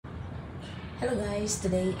Hello guys,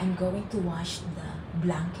 today I'm going to wash the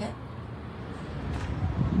blanket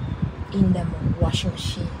in the washing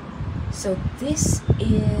machine. So this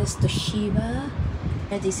is Toshiba.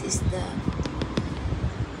 This is the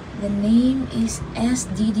name is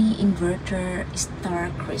SDD inverter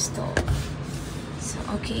star crystal. So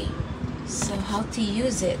okay, so how to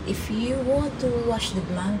use it? If you want to wash the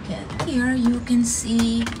blanket, here you can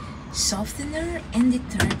see softener and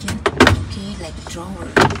detergent. Okay, like a drawer.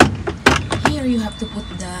 Here you have to put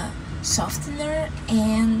the softener,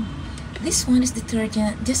 and this one is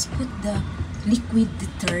detergent. Just put the liquid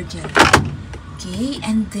detergent. Okay,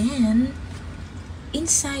 and then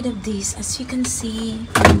inside of this, as you can see,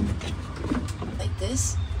 like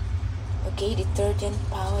this. Okay, detergent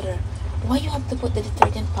powder. Why you have to put the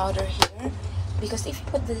detergent powder here? Because if you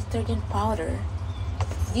put the detergent powder,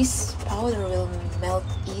 this powder will melt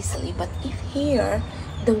easily. But if here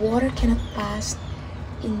the water cannot pass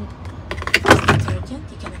in detergent,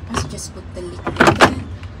 you cannot pass, just put the liquid there.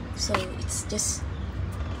 So it's just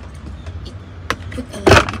put a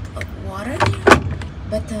little bit of water there,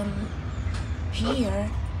 but here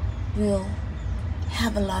will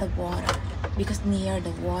have a lot of water because near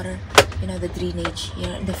the water, you know, the drainage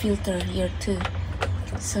here, the filter here too.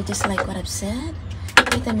 So just like what I've said.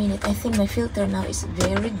 Wait a minute, I think my filter now is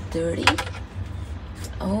very dirty.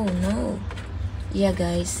 Oh no. Yeah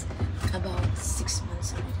guys, about 6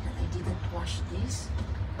 months already that I didn't wash this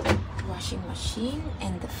washing machine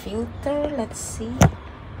and the filter. Let's see.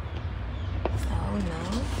 Oh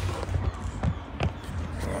no.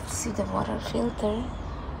 Let's see the water filter.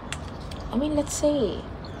 I mean, let's see.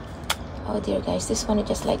 Oh dear guys, this one is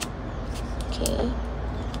just like, okay,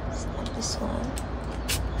 snap this one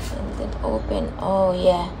and then open. Oh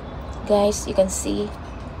yeah guys, you can see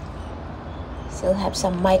still have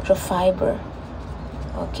some microfiber.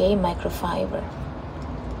 Okay, microfiber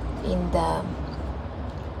in the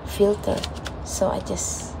filter. So I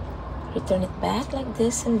just return it back like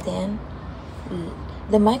this, and then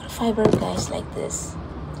the microfiber guys like this.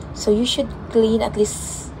 So you should clean at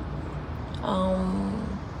least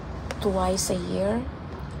twice a year,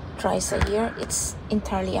 thrice a year. It's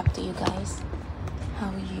entirely up to you guys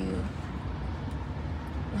how you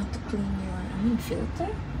want to clean your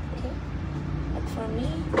filter. Okay, but for me,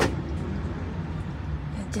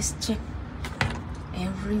 just check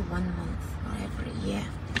every 1 month or every year.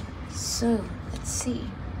 So let's see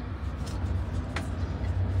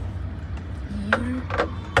here.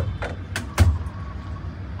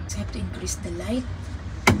 So I have to increase the light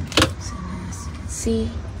so as you can see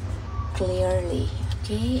clearly.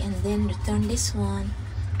 Okay, and then return this one.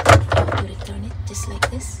 You have to return it just like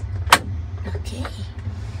this. Okay,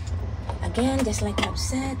 again, just like I've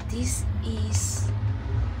said, this is,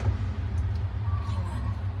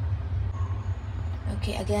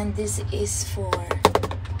 okay, again, this is for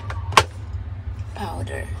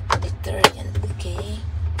powder detergent. Okay,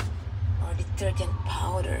 or detergent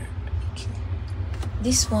powder. Okay.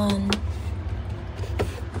 This one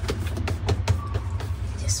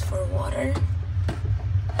just for water.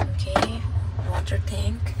 Okay, water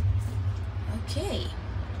tank. Okay,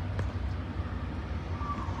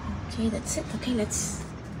 okay, that's it. Okay, let's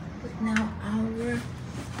put now our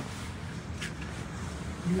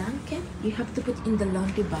blanket. You have to put in the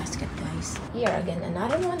laundry basket guys. Here again,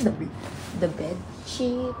 another one, the bed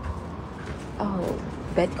sheet. Oh,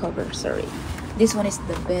 bed cover, sorry. This one is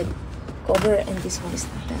the bed cover, and this one is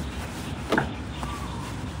the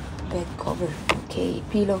bed cover. Okay,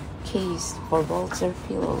 pillow case for bolster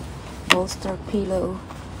pillow,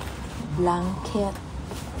 blanket.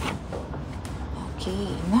 Okay,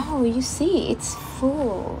 now you see it's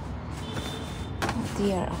full. Oh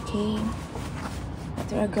dear. Okay,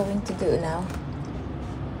 what we are going to do now,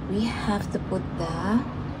 we have to put the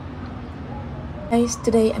guys,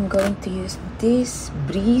 today I'm going to use this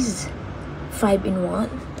Breeze 5-in-1.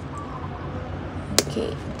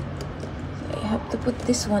 Okay, so I have to put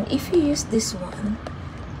this one. If you use this one,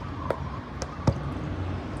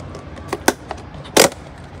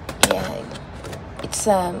 yeah, it's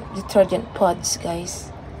detergent pods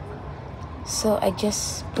guys. So I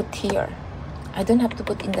just put here. I don't have to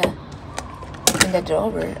put in the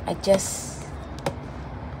drawer. I just,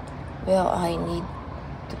 well, I need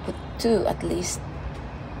to put 2 at least.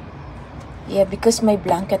 Yeah, because my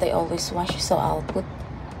blanket I always wash, so I'll put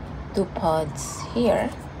 2 pods here.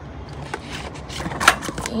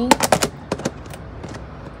 Okay.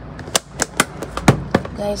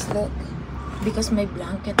 Guys, look, because my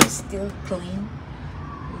blanket is still clean,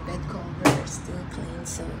 the bed cover is still clean,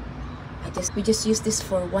 so we just use this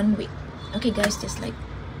for 1 week. Okay guys, just like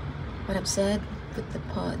what I've said, put the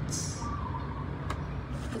pods,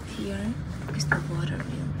 put here because the water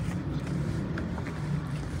will,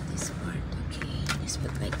 this part, okay, just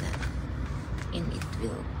put like that and it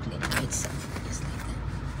will clean by itself, just like that.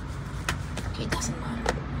 Okay, doesn't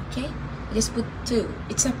matter. Okay, just put 2.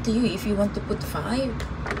 It's up to you if you want to put 5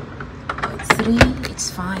 or 3,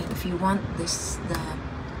 it's fine. If you want this, the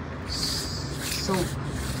soap,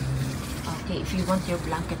 okay, if you want your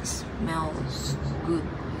blanket smells good.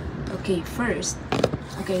 Okay, first,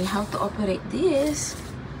 okay, how to operate this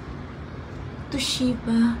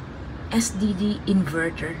Toshiba SDD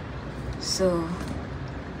inverter. So,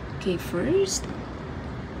 okay, first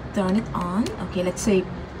turn it on. Okay, let's say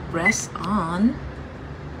press on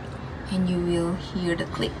and you will hear the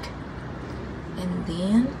click, and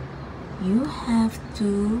then you have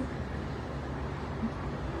to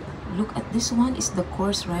look at this one. Is the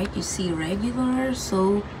course, right? You see regular,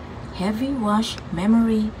 so heavy wash,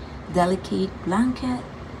 memory, delicate, blanket,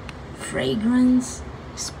 fragrance,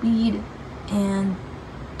 speed, and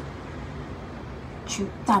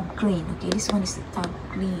tab clean. Okay, this one is the tab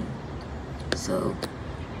clean. So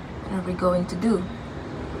what are we going to do?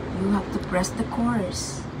 You have to press the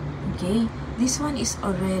course. Okay, this one is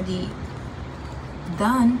already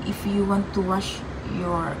done if you want to wash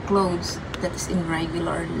your clothes that is in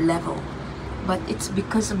regular level, but it's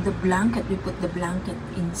because of the blanket. We put the blanket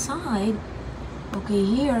inside. Okay,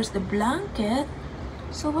 here's the blanket.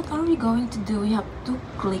 So what are we going to do? We have to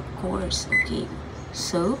click course. Okay,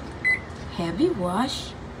 soap, heavy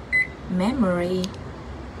wash, memory,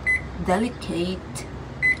 delicate,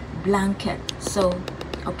 blanket. So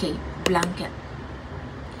okay, blanket,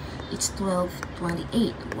 it's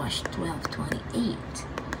 1228, wash 1228.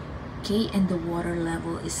 Okay, and the water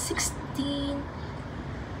level is 16.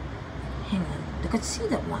 Hang on, look at, see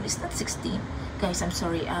that one, it's not 16. Guys, I'm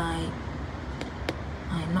sorry, I'm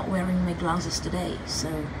not wearing my glasses today. So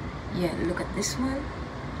yeah, look at this one.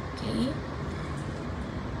 Okay,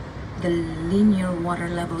 the linear water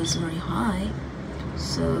level is very high,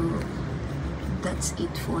 so that's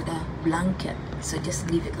it for the blanket. So just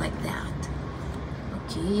leave it like that.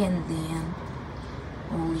 Okay, and then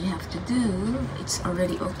all you have to do, it's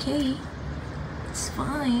already okay, it's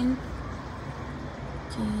fine.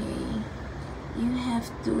 Okay, you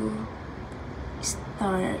have to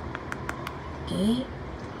start. Okay,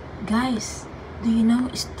 guys, do you know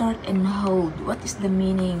start and hold? What is the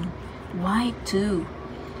meaning? Why to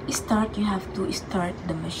start? You have to start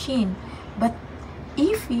the machine, but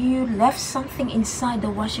if you left something inside the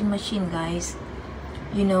washing machine, guys,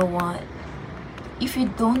 you know what, if you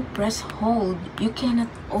don't press hold, you cannot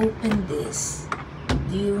open this.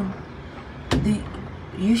 You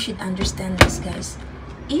should understand this, guys.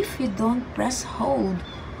 If you don't press hold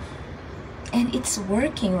and it's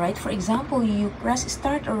working, right? For example, you press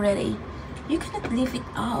start already, you cannot lift it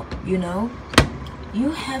up, you know.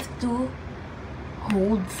 You have to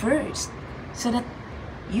hold first so that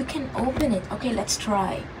you can open it. Okay, let's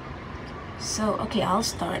try. So okay, I'll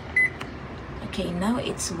start. Okay, now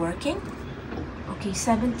it's working. Okay,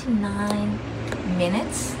 79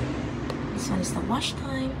 minutes. This one is the wash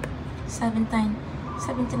time. 79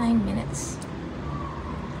 minutes.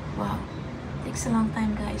 Wow, takes a long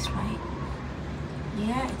time, guys, right?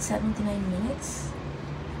 Yeah, it's 79 minutes.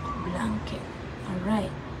 Blanket.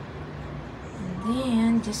 Alright, and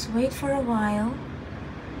then just wait for a while.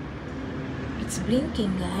 It's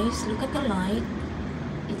blinking, guys. Look at the light.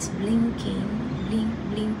 It's blinking. Blink,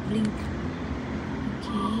 blink, blink.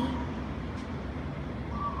 Okay.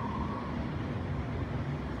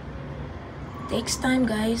 Takes time,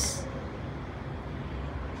 guys.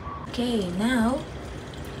 Okay, now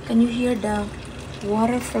can you hear the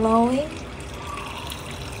water flowing?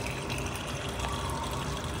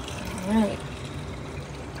 Alright.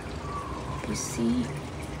 You see,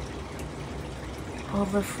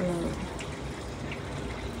 overflow.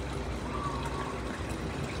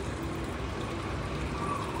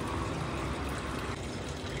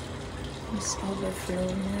 It's overflow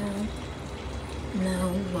now.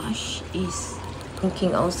 Now wash is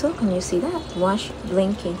blinking also. Can you see that? Wash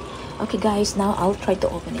blinking. Okay, guys, now I'll try to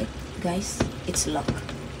open it. Guys, it's locked.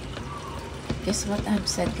 Guess what I've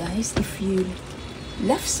said, guys? If you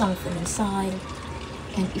left something inside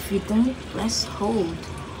and if you don't press hold,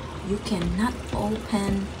 you cannot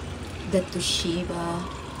open the Toshiba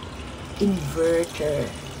inverter.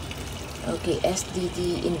 Okay,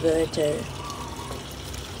 SDD inverter.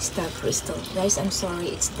 Star crystal. Guys, I'm sorry,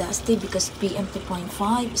 it's dusty because PM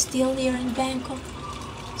 2.5 is still here in Bangkok,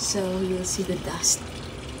 so you'll see the dust,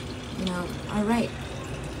 you know. Alright,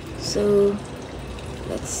 so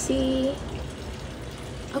let's see.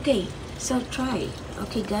 Okay, so try.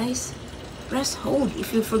 Okay, guys, press hold.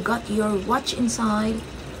 If you forgot your watch inside,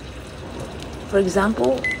 For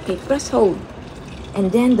example, okay, press hold, and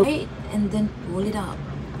then and then pull it up.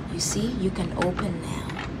 You see, you can open now.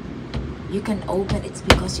 You can open, it's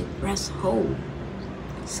because you press hold.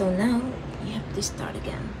 So now you have to start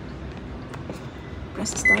again.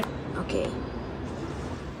 Press start. Okay.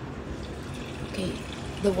 Okay,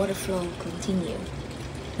 the water flow continue.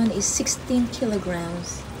 One is 16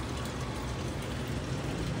 kilograms.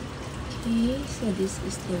 Okay, so this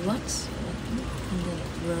is the wax, and then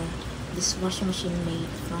where this washing machine made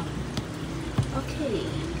from. Okay,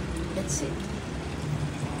 that's it.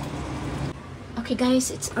 Okay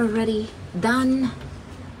guys, it's already done.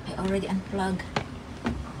 I already unplugged.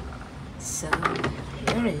 So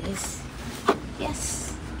here it is.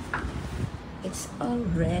 Yes, it's all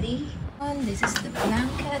ready. And this is the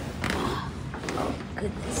blanket. Oh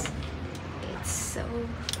goodness, it's so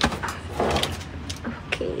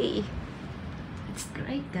okay. It's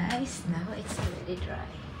great guys. Now it's already dry.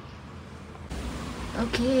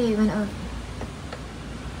 Okay,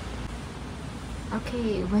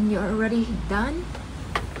 when you're already done,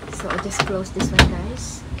 so I'll just close this one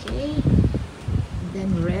guys. Okay,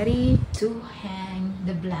 then ready to hang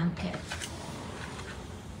the blanket.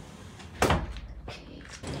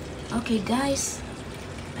 Okay guys,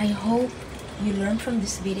 I hope you learned from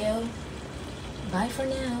this video. Bye for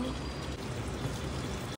now.